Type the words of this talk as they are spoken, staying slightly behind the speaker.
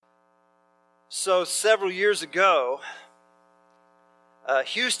So several years ago,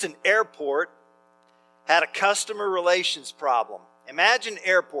 Houston Airport had a customer relations problem. Imagine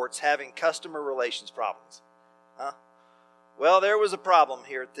airports having customer relations problems. Huh? Well, there was a problem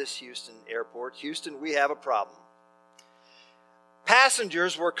here at this Houston Airport. Houston, we have a problem.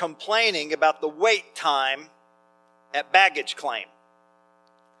 Passengers were complaining about the wait time at baggage claim.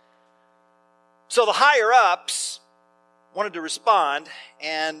 So the higher-ups wanted to respond,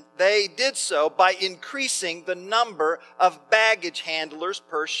 and they did so by increasing the number of baggage handlers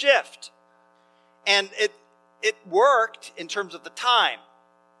per shift. And it worked in terms of the time.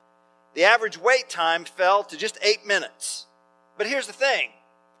 The average wait time fell to just 8 minutes. But here's the thing.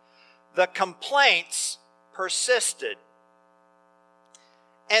 The complaints persisted.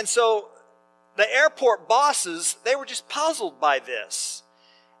 And so the airport bosses, they were just puzzled by this.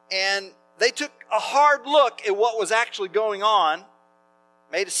 And they took a hard look at what was actually going on,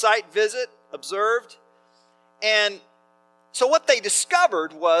 made a site visit, observed, and so what they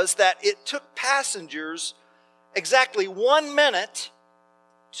discovered was that it took passengers exactly 1 minute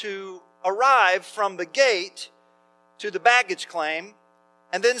to arrive from the gate to the baggage claim,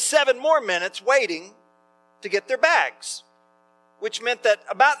 and then 7 more minutes waiting to get their bags, which meant that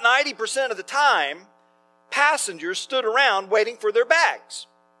about 90% of the time, passengers stood around waiting for their bags.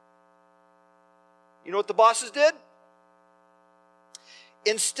 You know what the bosses did?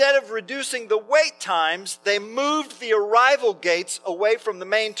 Instead of reducing the wait times, they moved the arrival gates away from the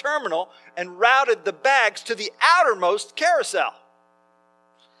main terminal and routed the bags to the outermost carousel.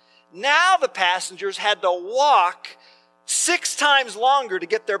 Now the passengers had to walk 6 times longer to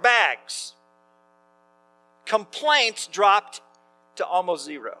get their bags. Complaints dropped to almost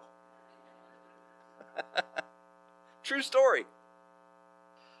zero. True story.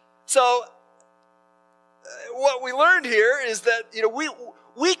 So, what we learned here is that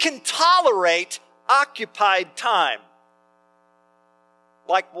we can tolerate occupied time,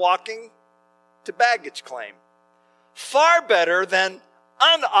 like walking to baggage claim, far better than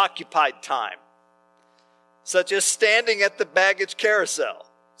unoccupied time, such as standing at the baggage carousel.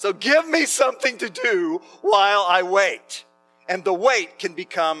 So give me something to do while I wait, and the wait can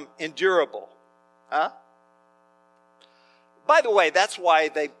become endurable. Huh? By the way, that's why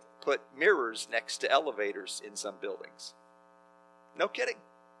they put mirrors next to elevators in some buildings. No kidding.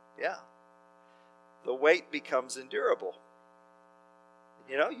 Yeah. The wait becomes endurable.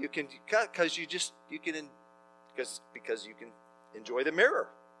 You can because you can enjoy the mirror.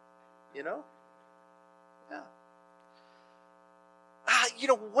 Yeah.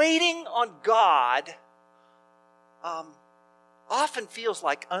 Waiting on God often feels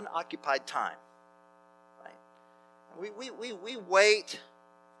like unoccupied time. Right? We wait.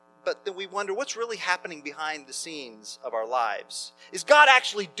 But then we wonder what's really happening behind the scenes of our lives. Is God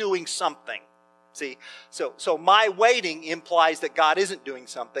actually doing something? See, so my waiting implies that God isn't doing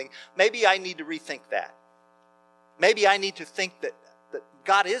something. Maybe I need to rethink that. Maybe I need to think that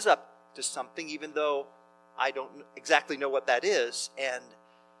God is up to something even though I don't exactly know what that is. And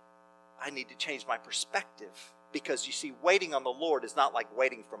I need to change my perspective. Because you see, waiting on the Lord is not like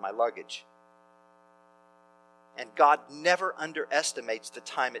waiting for my luggage. And God never underestimates the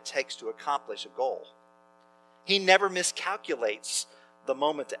time it takes to accomplish a goal. He never miscalculates the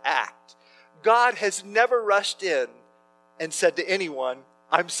moment to act. God has never rushed in and said to anyone,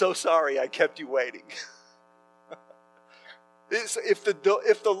 "I'm so sorry I kept you waiting." If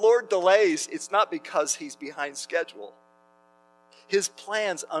the Lord delays, it's not because He's behind schedule. His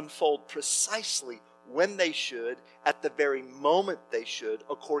plans unfold precisely when they should, at the very moment they should,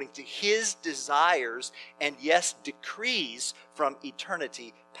 according to His desires and, yes, decrees from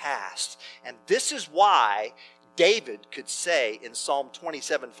eternity past. And this is why David could say in Psalm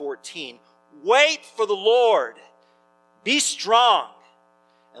 27:14, "Wait for the Lord, be strong,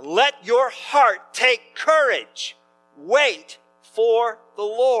 and let your heart take courage. Wait for the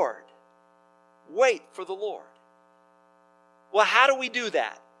Lord." Wait for the Lord. Well, how do we do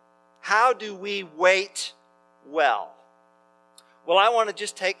that? How do we wait well? Well, I want to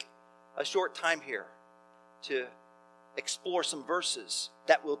just take a short time here to explore some verses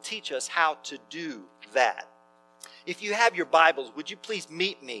that will teach us how to do that. If you have your Bibles, would you please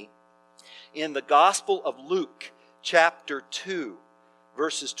meet me in the Gospel of Luke, chapter 2,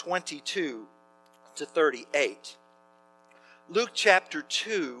 verses 22 to 38. Luke chapter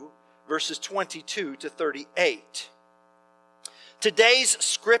 2, verses 22 to 38. Today's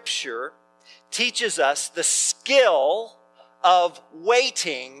scripture teaches us the skill of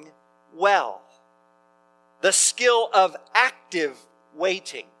waiting well. The skill of active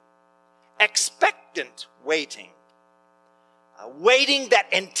waiting. Expectant waiting. Waiting that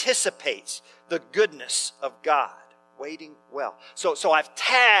anticipates the goodness of God. Waiting well. So I've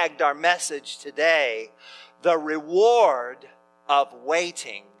tagged our message today, the reward of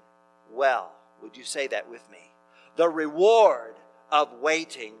waiting well. Would you say that with me? The reward of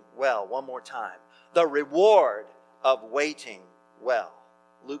waiting well. One more time. The reward of waiting well.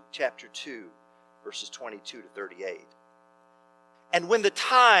 Luke chapter 2, verses 22 to 38. And when the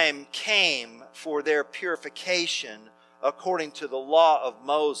time came for their purification according to the law of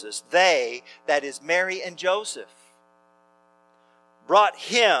Moses, they, that is Mary and Joseph, brought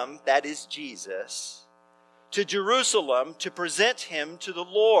him, that is Jesus, to Jerusalem to present him to the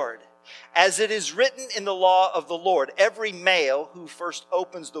Lord. As it is written in the law of the Lord, every male who first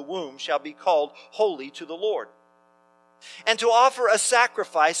opens the womb shall be called holy to the Lord. And to offer a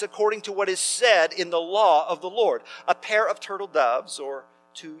sacrifice according to what is said in the law of the Lord, a pair of turtle doves or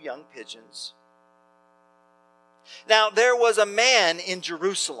 2 young pigeons. Now there was a man in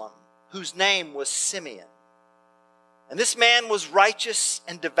Jerusalem whose name was Simeon. And this man was righteous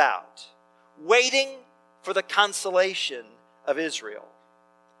and devout, waiting for the consolation of Israel.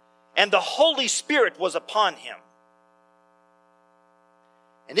 And the Holy Spirit was upon him.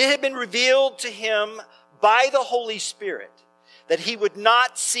 And it had been revealed to him by the Holy Spirit that he would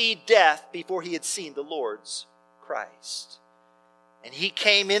not see death before he had seen the Lord's Christ. And he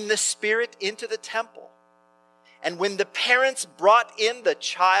came in the Spirit into the temple. And when the parents brought in the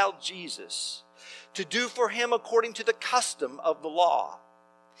child Jesus to do for him according to the custom of the law,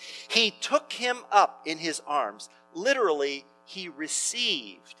 he took him up in his arms. Literally, he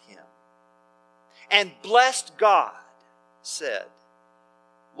received him. And blessed God, said,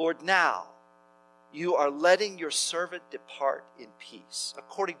 Lord, now you are letting your servant depart in peace,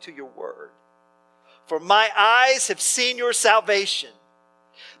 according to your word. For my eyes have seen your salvation,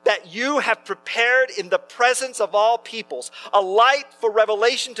 that you have prepared in the presence of all peoples a light for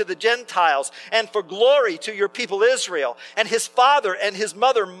revelation to the Gentiles and for glory to your people Israel. And his father and his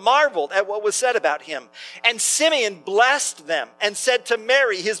mother marveled at what was said about him. And Simeon blessed them and said to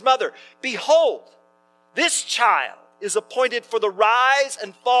Mary, his mother, Behold, this child is appointed for the rise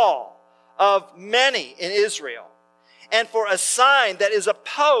and fall of many in Israel, and for a sign that is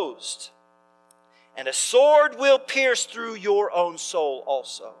opposed. And a sword will pierce through your own soul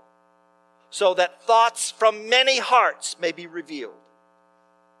also, so that thoughts from many hearts may be revealed.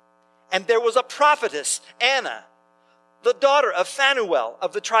 And there was a prophetess, Anna, the daughter of Phanuel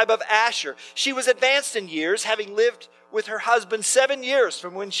of the tribe of Asher. She was advanced in years, having lived with her husband 7 years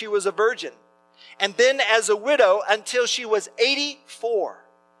from when she was a virgin, and then as a widow until she was 84.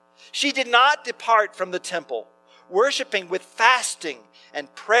 She did not depart from the temple, worshiping with fasting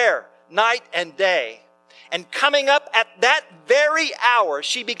and prayer night and day. And coming up at that very hour,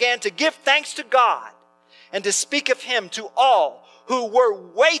 she began to give thanks to God and to speak of him to all who were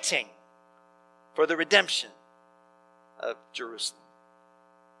waiting for the redemption of Jerusalem.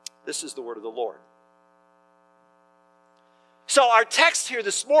 This is the word of the Lord. So our text here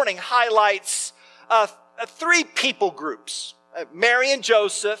this morning highlights 3 people groups: Mary and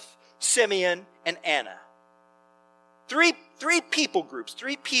Joseph, Simeon, and Anna. Three people groups,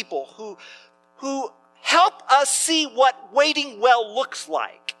 3 people who help us see what waiting well looks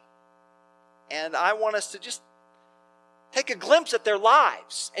like. And I want us to just take a glimpse at their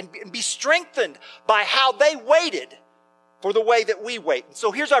lives and be strengthened by how they waited for the way that we wait. And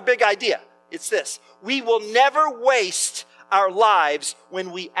so here's our big idea. It's this: we will never waste our lives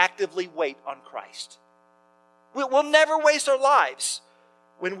when we actively wait on Christ. We'll never waste our lives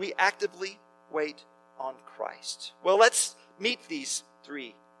when we actively wait on Christ. Well, let's meet these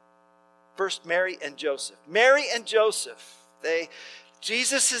 3. First, Mary and Joseph. Mary and Joseph,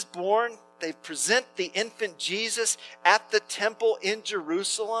 Jesus is born. They present the infant Jesus at the temple in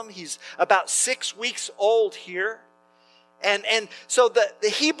Jerusalem. He's about 6 weeks old here. And so the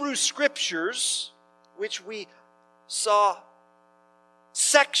Hebrew scriptures, which we saw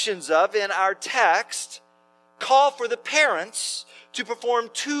sections of in our text, call for the parents to perform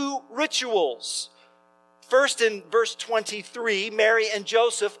 2 rituals. First, in verse 23, Mary and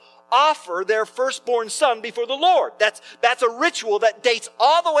Joseph offer their firstborn son before the Lord. That's a ritual that dates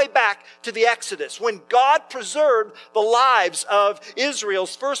all the way back to the Exodus, when God preserved the lives of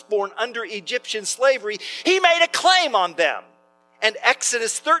Israel's firstborn under Egyptian slavery. He made a claim on them. And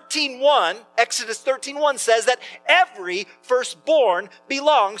Exodus 13:1 says that every firstborn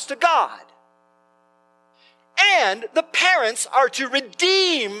belongs to God. And the parents are to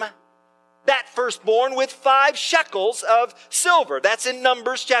redeem that firstborn with 5 shekels of silver. That's in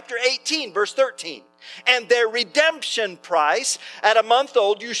Numbers chapter 18, verse 13. And their redemption price, at a month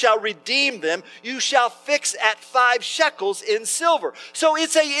old, you shall redeem them. You shall fix at 5 shekels in silver. So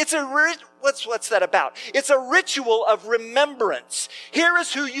what's that about? It's a ritual of remembrance. Here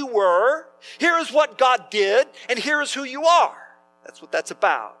is who you were. Here is what God did. And here is who you are. That's what that's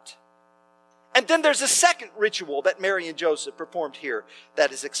about. And then there's a second ritual that Mary and Joseph performed here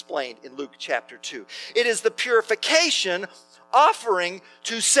that is explained in Luke chapter 2. It is the purification offering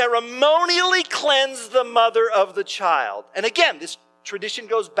to ceremonially cleanse the mother of the child. And again, this tradition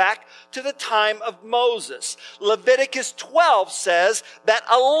goes back to the time of Moses. Leviticus 12 says that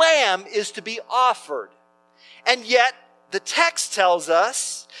a lamb is to be offered. And yet, the text tells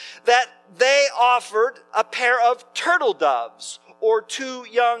us that they offered a pair of turtle doves or 2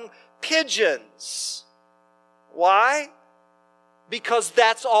 young pigeons. Why? Because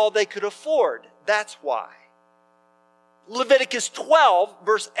that's all they could afford. That's why. Leviticus 12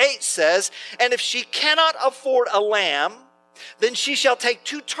 verse 8 says, and if she cannot afford a lamb, then she shall take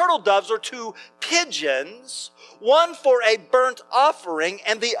 2 turtle doves or 2 pigeons, one for a burnt offering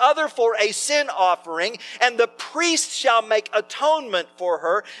and the other for a sin offering, and the priest shall make atonement for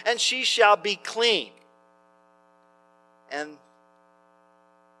her, and she shall be clean. And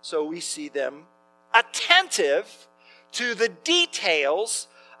so we see them attentive to the details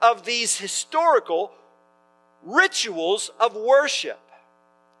of these historical rituals of worship.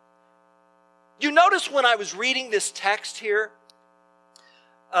 You notice when I was reading this text here,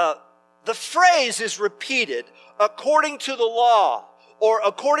 the phrase is repeated, according to the law, or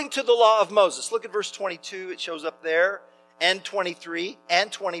according to the law of Moses. Look at verse 22, it shows up there, and 23,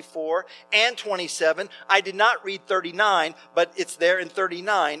 and 24, and 27. I did not read 39, but it's there in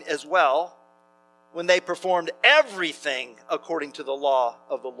 39 as well, when they performed everything according to the law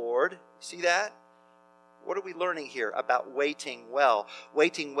of the Lord. See that? What are we learning here about waiting well?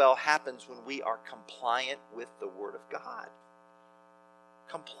 Waiting well happens when we are compliant with the Word of God.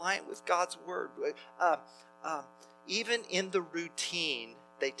 Compliant with God's Word. Even in the routine,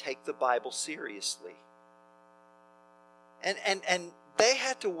 they take the Bible seriously. And they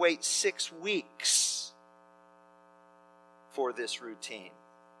had to wait 6 weeks for this routine.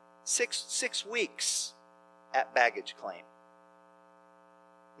 Six weeks at baggage claim.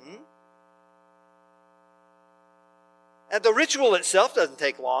 And the ritual itself doesn't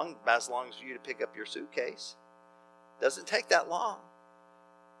take long, as long as you to pick up your suitcase. Doesn't take that long.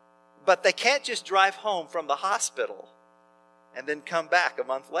 But they can't just drive home from the hospital and then come back a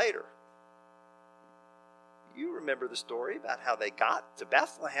month later. You remember the story about how they got to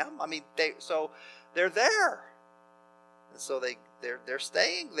Bethlehem. I mean, they're there. And so they're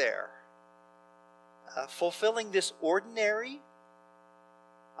staying there. Fulfilling this ordinary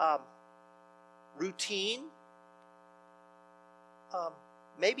routine,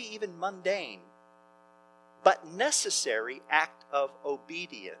 maybe even mundane, but necessary act of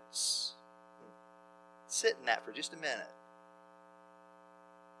obedience. Sit in that for just a minute.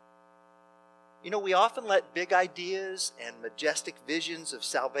 You know, we often let big ideas and majestic visions of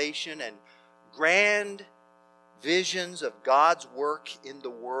salvation and grand visions of God's work in the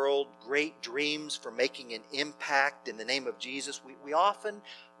world, great dreams for making an impact in the name of Jesus, we often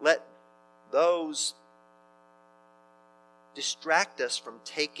let those distract us from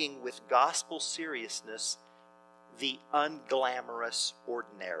taking with gospel seriousness the unglamorous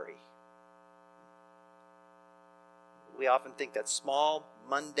ordinary. We often think that small,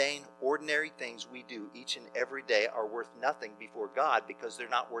 mundane, ordinary things we do each and every day are worth nothing before God because they're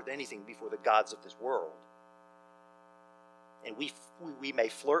not worth anything before the gods of this world. And we may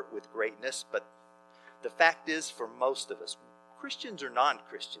flirt with greatness, but the fact is, for most of us, Christians or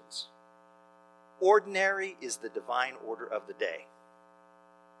non-Christians, ordinary is the divine order of the day.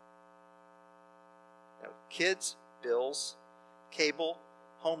 Now, kids, bills, cable,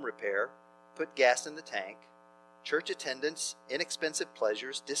 home repair, put gas in the tank, church attendance, inexpensive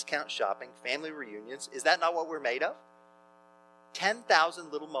pleasures, discount shopping, family reunions. Is that not what we're made of?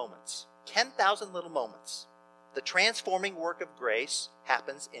 10,000 little moments. 10,000 little moments. The transforming work of grace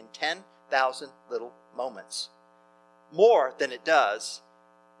happens in 10,000 little moments. More than it does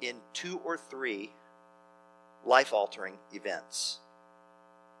in 2 or 3 life-altering events.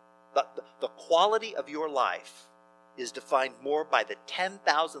 The quality of your life is defined more by the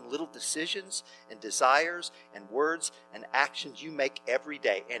 10,000 little decisions and desires and words and actions you make every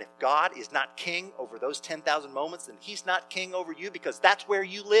day. And if God is not king over those 10,000 moments, then He's not king over you, because that's where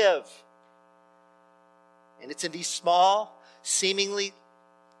you live. And it's in these small, seemingly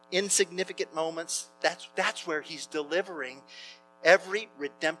insignificant moments, that's where He's delivering every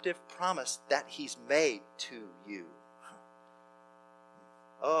redemptive promise that he's made to you.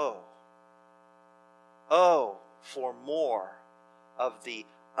 Oh, for more of the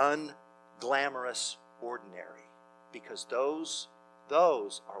unglamorous ordinary, because those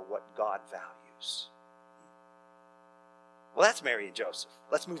are what God values. Well, that's Mary and Joseph.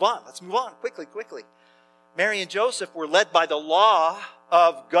 Let's move on. Quickly. Mary and Joseph were led by the law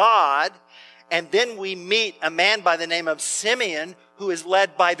of God, and then we meet a man by the name of Simeon who is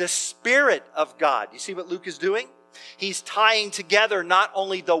led by the Spirit of God. You see what Luke is doing? He's tying together not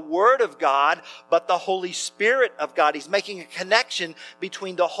only the Word of God, but the Holy Spirit of God. He's making a connection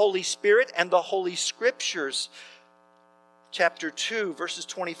between the Holy Spirit and the Holy Scriptures. Chapter 2, verses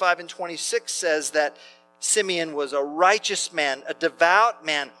 25 and 26 says that Simeon was a righteous man, a devout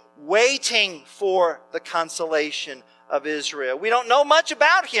man, waiting for the consolation of Israel. We don't know much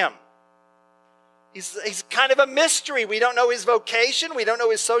about him. He's kind of a mystery. We don't know his vocation. We don't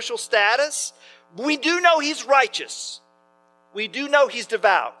know his social status. We do know he's righteous. We do know he's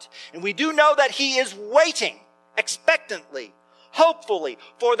devout. And we do know that he is waiting expectantly, hopefully,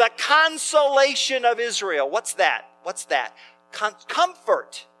 for the consolation of Israel. What's that?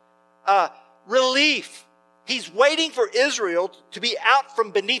 Comfort, relief. He's waiting for Israel to be out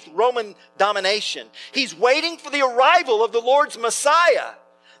from beneath Roman domination. He's waiting for the arrival of the Lord's Messiah,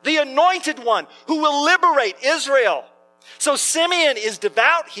 the anointed one who will liberate Israel. So Simeon is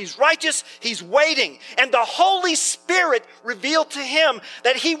devout, he's righteous, he's waiting. And the Holy Spirit revealed to him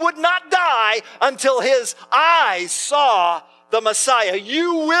that he would not die until his eyes saw the Messiah.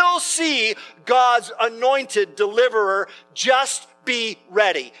 You will see God's anointed deliverer. Just be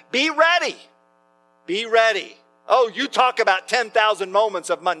ready. Be ready. Be ready. Oh, you talk about 10,000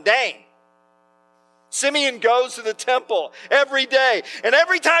 moments of mundane. Simeon goes to the temple every day, and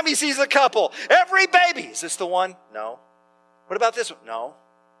every time he sees a couple, every baby, is this the one? No. What about this one? No.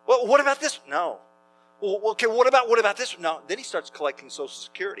 Well, what about this one? No. Well, okay, what about this one? No. Then he starts collecting Social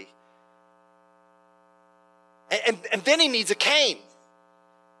Security. And then he needs a cane.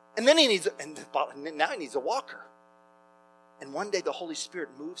 And then now he needs a walker. And one day the Holy Spirit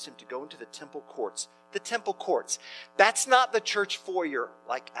moves him to go into the temple courts. The temple courts. That's not the church foyer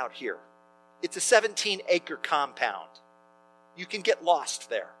like out here. It's a 17-acre compound. You can get lost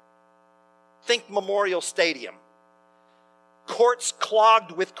there. Think Memorial Stadium. Courts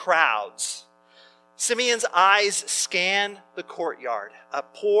clogged with crowds. Simeon's eyes scan the courtyard. A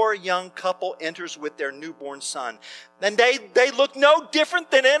poor young couple enters with their newborn son. And they look no different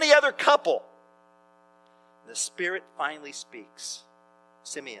than any other couple. The Spirit finally speaks.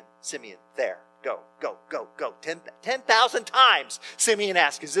 Simeon, there. Go. 10,000 times, Simeon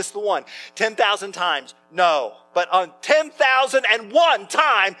asks, is this the one? 10,000 times, no. But on 10,001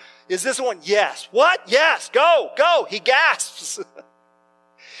 time, is this the one? Yes. What? Yes. Go. He gasps.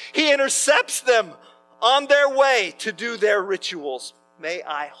 He intercepts them on their way to do their rituals. May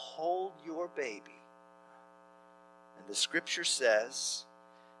I hold your baby? And the scripture says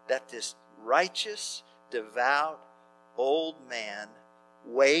that this righteous, devout, old man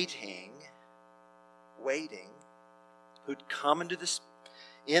waiting, who'd come in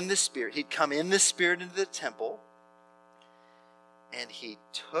the Spirit. He'd come in the Spirit into the temple, and he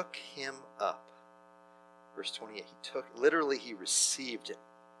took him up. Verse 28, he received him.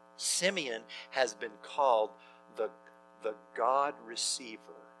 Simeon has been called the God receiver,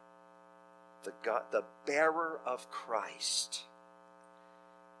 the bearer of Christ.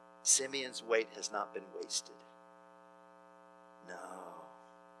 Simeon's wait has not been wasted. No.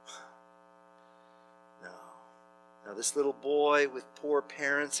 Now, this little boy with poor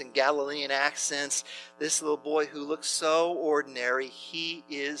parents and Galilean accents, this little boy who looks so ordinary, he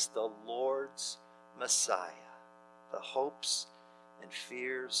is the Lord's Messiah. The hopes and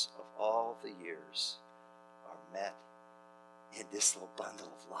fears of all the years are met in this little bundle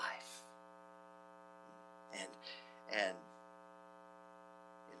of life. And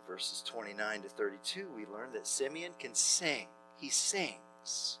in verses 29 to 32, we learn that Simeon can sing. He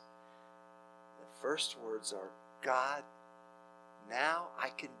sings. The first words are, God, now I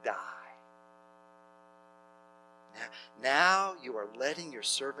can die. Now you are letting your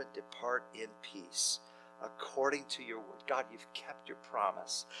servant depart in peace according to your word. God, you've kept your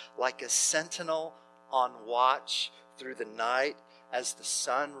promise. Like a sentinel on watch through the night, as the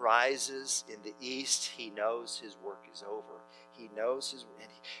sun rises in the east, he knows his work is over. He knows his,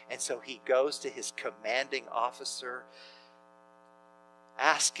 and so he goes to his commanding officer,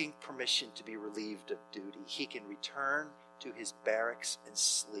 asking permission to be relieved of duty. He can return to his barracks and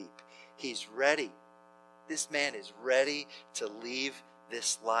sleep. He's ready. This man is ready to leave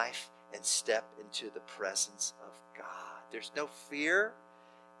this life and step into the presence of God. There's no fear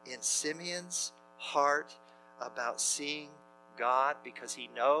in Simeon's heart about seeing God, because he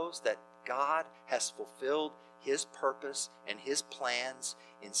knows that God has fulfilled his purpose and his plans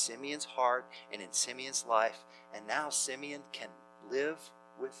in Simeon's heart and in Simeon's life. And now Simeon can live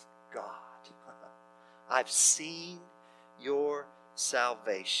with God. I've seen your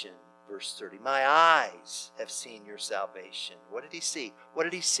salvation. Verse 30. My eyes have seen your salvation. What did he see? What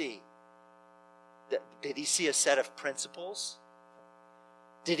did he see? Did he see a set of principles?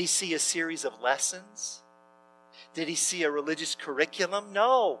 Did he see a series of lessons? Did he see a religious curriculum?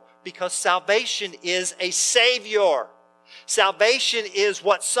 No, because salvation is a Savior. Salvation is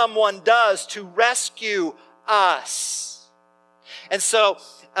what someone does to rescue us. And so,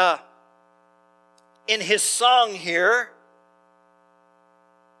 in his song here,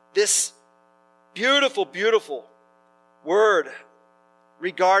 this beautiful, beautiful word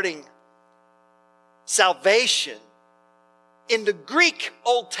regarding salvation in the Greek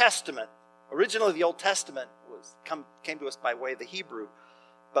Old Testament. Originally, the Old Testament came to us by way of the Hebrew,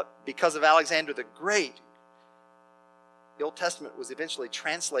 but because of Alexander the Great, the Old Testament was eventually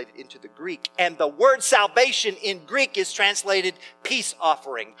translated into the Greek, and the word salvation in Greek is translated peace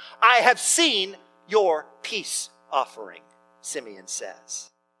offering. I have seen your peace offering, Simeon says.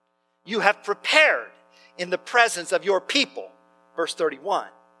 You have prepared in the presence of your people, verse 31.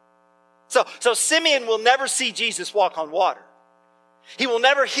 So Simeon will never see Jesus walk on water. He will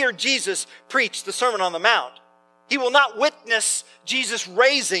never hear Jesus preach the Sermon on the Mount. He will not witness Jesus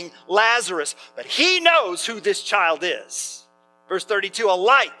raising Lazarus, but he knows who this child is. Verse 32, a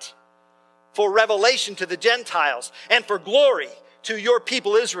light for revelation to the Gentiles and for glory to your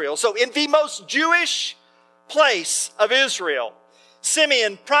people Israel. So in the most Jewish place of Israel,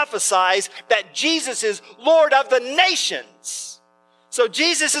 Simeon prophesies that Jesus is Lord of the nations. So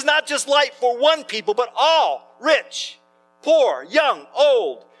Jesus is not just light for one people, but all, rich, poor, young,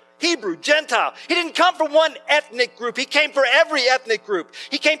 old, Hebrew, Gentile. He didn't come from one ethnic group. He came for every ethnic group.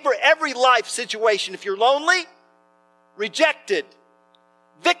 He came for every life situation. If you're lonely, rejected,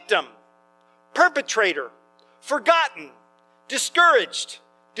 victim, perpetrator, forgotten, discouraged,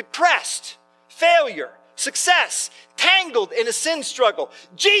 depressed, failure, success, tangled in a sin struggle,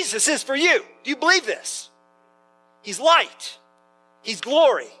 Jesus is for you. Do you believe this? He's light. He's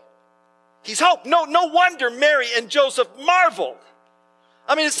glory. He's hope. No wonder Mary and Joseph marveled.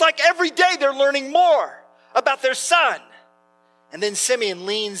 I mean, it's like every day they're learning more about their son. And then Simeon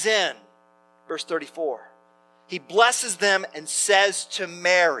leans in. Verse 34. He blesses them and says to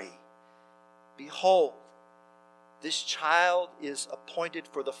Mary, behold, this child is appointed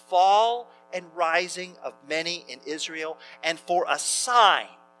for the fall and rising of many in Israel, and for a sign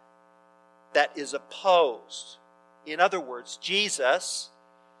that is opposed. In other words, Jesus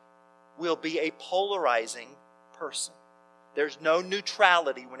will be a polarizing person. There's no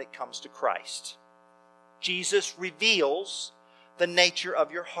neutrality when it comes to Christ. Jesus reveals the nature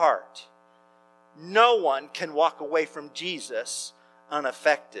of your heart. No one can walk away from Jesus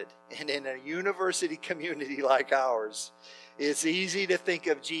unaffected. And in a university community like ours, it's easy to think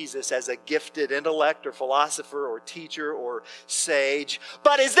of Jesus as a gifted intellect or philosopher or teacher or sage.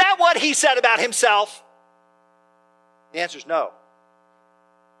 But is that what he said about himself? The answer is no.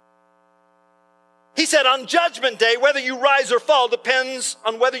 He said, on judgment day, whether you rise or fall depends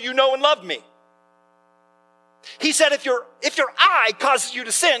on whether you know and love me. He said, if your eye causes you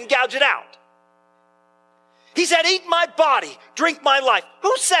to sin, gouge it out. He said, eat my body, drink my life.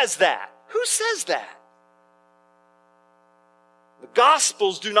 Who says that? Who says that? The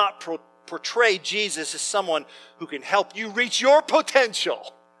Gospels do not portray Jesus as someone who can help you reach your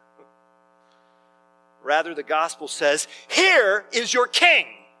potential. Rather, the Gospel says, here is your King.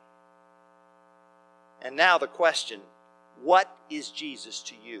 And now the question, what is Jesus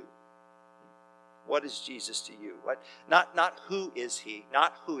to you? What is Jesus to you? Not who is he,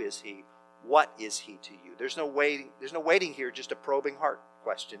 not who is he. What is he to you? There's no waiting here, just a probing heart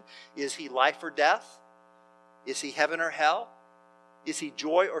question. Is he life or death? Is he heaven or hell? Is he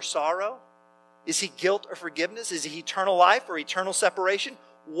joy or sorrow? Is he guilt or forgiveness? Is he eternal life or eternal separation?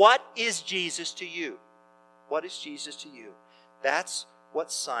 What is Jesus to you? What is Jesus to you? That's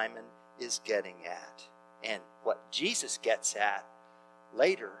what Simon is getting at. And what Jesus gets at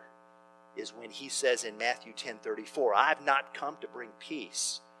later is when he says in Matthew 10:34, I've not come to bring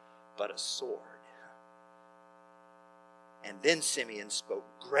peace, but a sword. And then Simeon spoke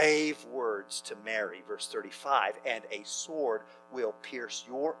grave words to Mary, verse 35, and a sword will pierce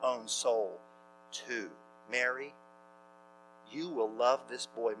your own soul too. Mary, you will love this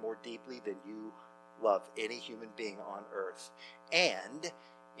boy more deeply than you love any human being on earth. And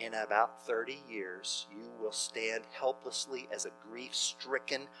In about 30 years, you will stand helplessly as a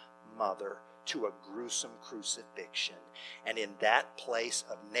grief-stricken mother to a gruesome crucifixion. And in that place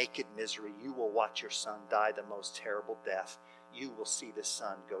of naked misery, you will watch your son die the most terrible death. You will see the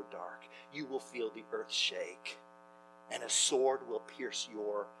sun go dark. You will feel the earth shake. And a sword will pierce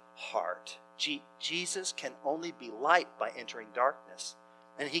your heart. Jesus can only be light by entering darkness.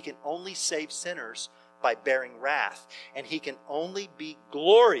 And he can only save sinners by bearing wrath. And he can only be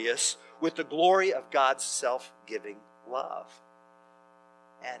glorious with the glory of God's self-giving love.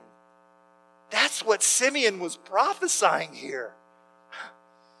 And that's what Simeon was prophesying here.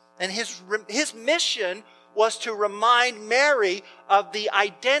 And his mission was to remind Mary of the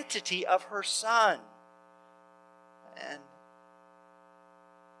identity of her son.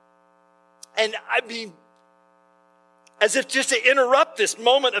 And I mean, as if just to interrupt this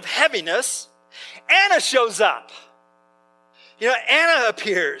moment of heaviness, Anna shows up. Anna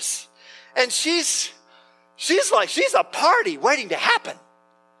appears. And she's a party waiting to happen.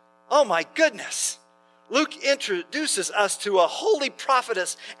 Oh my goodness. Luke introduces us to a holy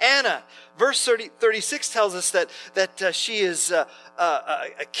prophetess, Anna. Verse 36 tells us that she is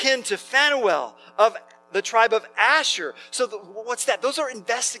akin to Phanuel of the tribe of Asher. So what's that? Those are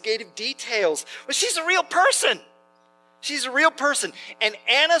investigative details. But she's a real person. She's a real person. And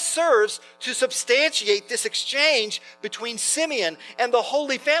Anna serves to substantiate this exchange between Simeon and the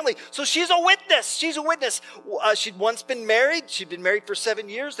Holy Family. So she's a witness. She's a witness. She'd once been married. She'd been married for 7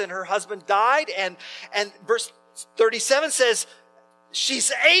 years. Then her husband died. And verse 37 says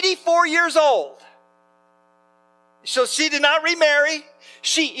she's 84 years old. So she did not remarry.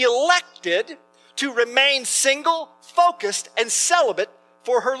 She elected to remain single, focused, and celibate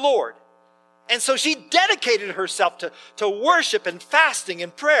for her Lord. And so she dedicated herself to worship and fasting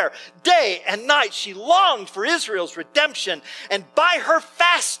and prayer. Day and night she longed for Israel's redemption. And by her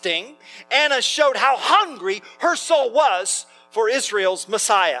fasting, Anna showed how hungry her soul was for Israel's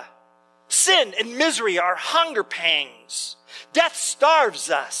Messiah. Sin and misery are hunger pangs. Death starves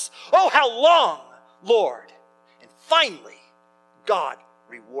us. Oh, how long, Lord? And finally, God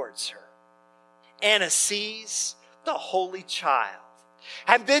rewards her. Anna sees the Holy Child.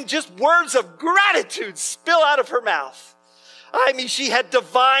 And then just words of gratitude spill out of her mouth. I mean, she had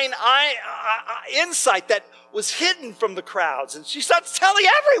divine insight that was hidden from the crowds. And she starts telling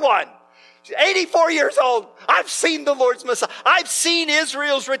everyone. She's 84 years old. I've seen the Lord's Messiah. I've seen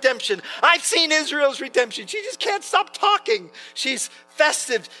Israel's redemption. I've seen Israel's redemption. She just can't stop talking. She's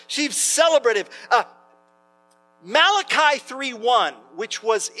festive. She's celebrative. Malachi 3:1, which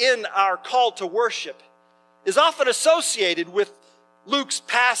was in our call to worship, is often associated with Luke's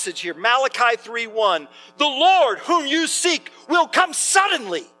passage here. Malachi 3:1. The Lord whom you seek will come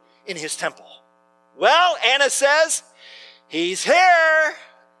suddenly in his temple. Well, Anna says, he's here.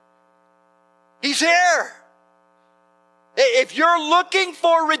 He's here. If you're looking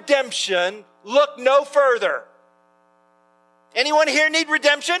for redemption, look no further. Anyone here need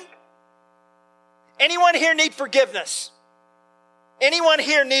redemption? Anyone here need forgiveness? Anyone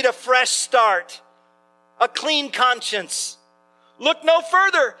here need a fresh start? A clean conscience? Look no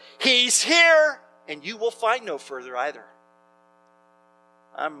further. He's here, and you will find no further either.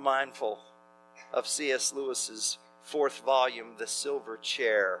 I'm mindful of C.S. Lewis's 4th volume, The Silver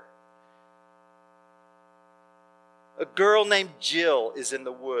Chair. A girl named Jill is in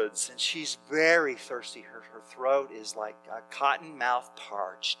the woods, and she's very thirsty. Her throat is like a cotton mouth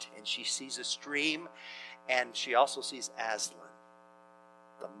parched, and she sees a stream, and she also sees Aslan,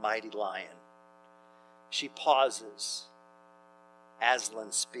 the mighty lion. She pauses.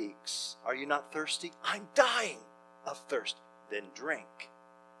 Aslan speaks. Are you not thirsty? I'm dying of thirst. Then drink.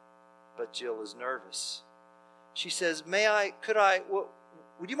 But Jill is nervous. She says,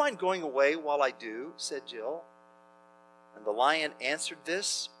 would you mind going away while I do? Said Jill. And the lion answered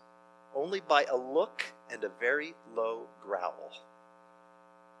this only by a look and a very low growl.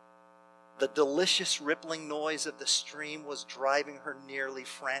 The delicious rippling noise of the stream was driving her nearly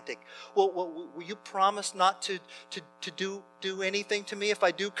frantic. Well, will you promise not to do anything to me if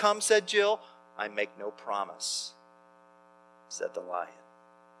I do come, said Jill. I make no promise, said the lion.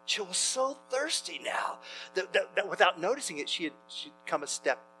 Jill was so thirsty now that without noticing it, she'd come a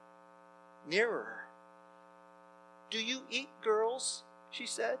step nearer her. Do you eat girls? She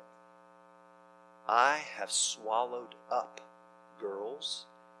said. I have swallowed up girls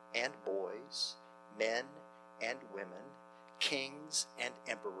and boys, men and women, kings and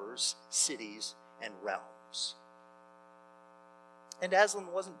emperors, cities and realms. And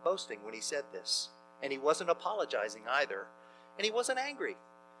Aslan wasn't boasting when he said this, and he wasn't apologizing either, and he wasn't angry.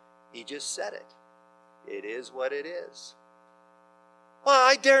 He just said it. It is what it is.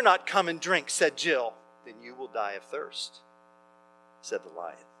 Why, I dare not come and drink, said Jill. Then you will die of thirst, said the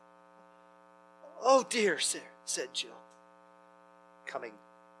lion. Oh dear, said Jill, coming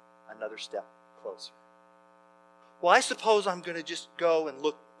another step closer. Well, I suppose I'm going to just go and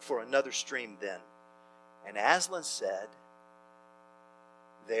look for another stream then. And Aslan said,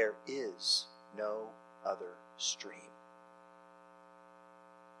 there is no other stream.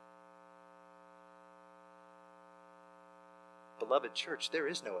 Beloved church, there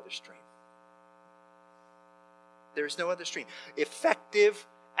is no other stream. There is no other stream. Effective,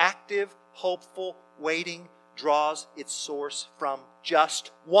 active, hopeful waiting draws its source from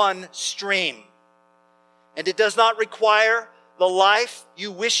just one stream. And it does not require the life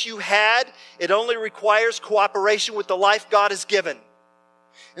you wish you had. It only requires cooperation with the life God has given.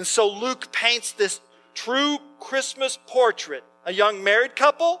 And so Luke paints this true Christmas portrait. A young married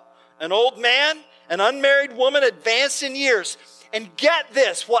couple, an old man, an unmarried woman advanced in years. And get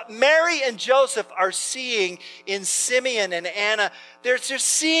this, what Mary and Joseph are seeing in Simeon and Anna, they're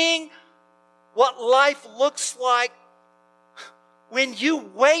seeing what life looks like when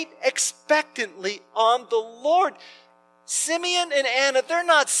you wait expectantly on the Lord. Simeon and Anna, they're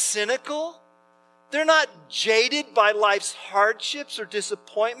not cynical. They're not jaded by life's hardships or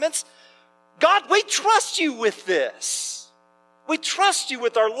disappointments. God, we trust you with this. We trust you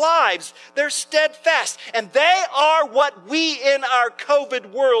with our lives. They're steadfast. And they are what we in our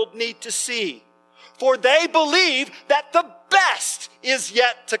COVID world need to see. For they believe that the best is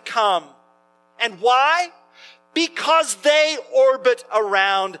yet to come. And why? Because they orbit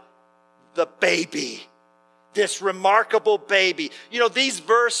around the baby. This remarkable baby. You know, these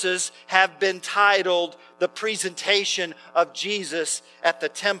verses have been titled the presentation of Jesus at the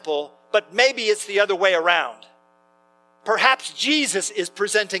temple, but maybe it's the other way around. Perhaps Jesus is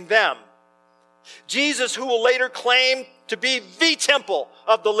presenting them. Jesus, who will later claim to be the temple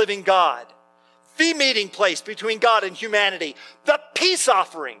of the living God, the meeting place between God and humanity, the peace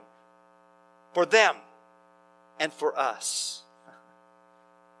offering for them and for us.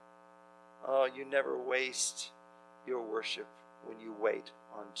 Oh, you never waste your worship when you wait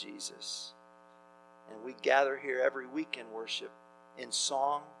on Jesus. And we gather here every week in worship, in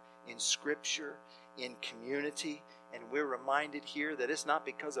song, in scripture, in community. And we're reminded here that it's not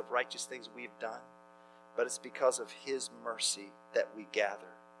because of righteous things we've done, but it's because of His mercy that we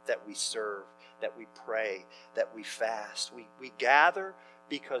gather, that we serve, that we pray, that we fast. We gather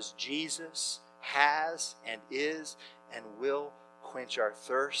because Jesus has and is and will quench our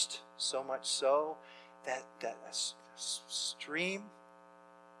thirst, so much so that a stream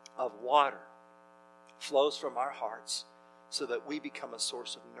of water flows from our hearts so that we become a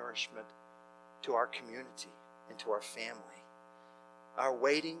source of nourishment to our community and to our family. Our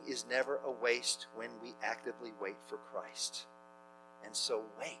waiting is never a waste when we actively wait for Christ. And so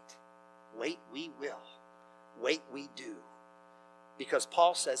wait. Wait we will. Wait we do. Because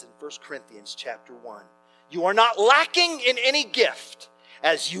Paul says in 1 Corinthians chapter 1, you are not lacking in any gift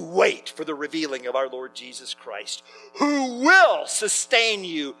as you wait for the revealing of our Lord Jesus Christ, who will sustain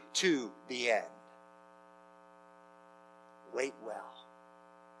you to the end. Wait well,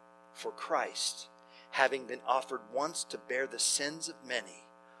 for Christ, having been offered once to bear the sins of many,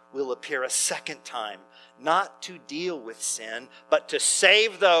 will appear a second time, not to deal with sin, but to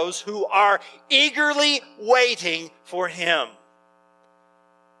save those who are eagerly waiting for Him.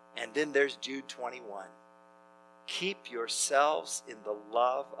 And then there's Jude 21. Keep yourselves in the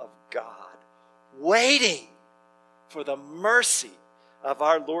love of God, waiting for the mercy of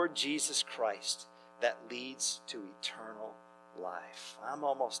our Lord Jesus Christ that leads to eternal life. I'm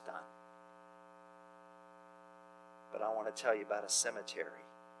almost done. But I want to tell you about a cemetery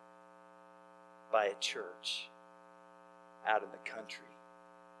by a church out in the country.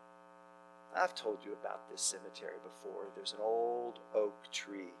 I've told you about this cemetery before. There's an old oak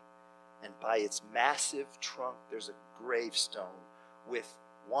tree, and by its massive trunk there's a gravestone with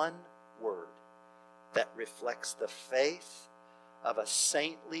one word that reflects the faith of a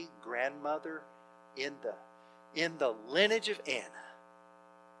saintly grandmother in the lineage of Anna.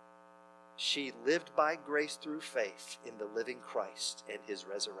 She lived by grace through faith in the living Christ and His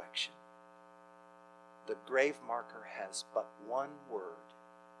resurrection. The grave marker has but one word.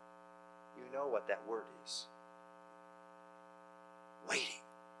 You know what that word is.